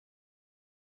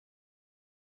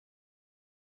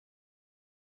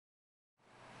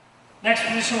Next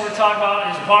position we're going to talk about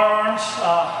is bar arms.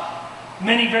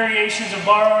 Many variations of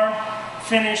bar arm,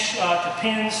 finish to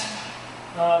pins,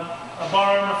 a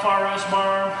bar arm, a far rest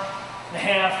bar arm, and a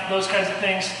half, those kinds of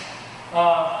things.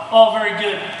 All very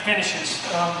good finishes,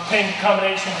 pin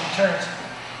combinations and turns.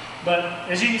 But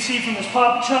as you can see from this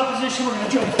pop and chop position, we're going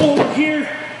to jump forward here,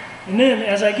 and then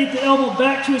as I get the elbow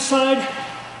back to his side,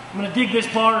 I'm going to dig this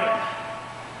bar in.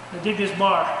 I'm going to dig this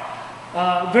bar.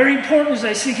 Very important is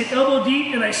I sink it elbow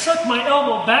deep and I suck my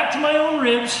elbow back to my own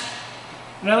ribs,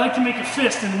 and I like to make a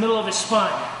fist in the middle of his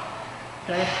spine.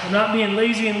 Okay? I'm not being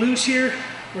lazy and loose here,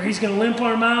 where he's going to limp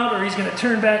arm out or he's going to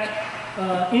turn back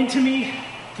into me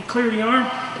to clear the arm.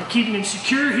 I'm keeping him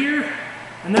secure here,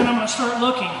 and then I'm going to start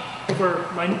looking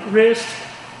for my wrist,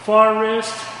 far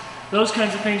wrist, those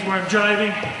kinds of things where I'm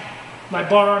driving my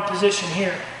bar arm position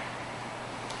here.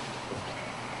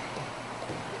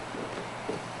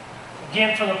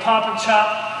 Again, for the pop and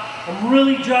chop, I'm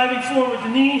really driving forward with the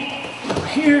knee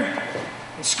here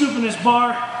and scooping this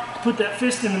bar to put that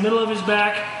fist in the middle of his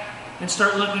back and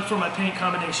start looking for my pinning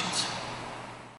combinations.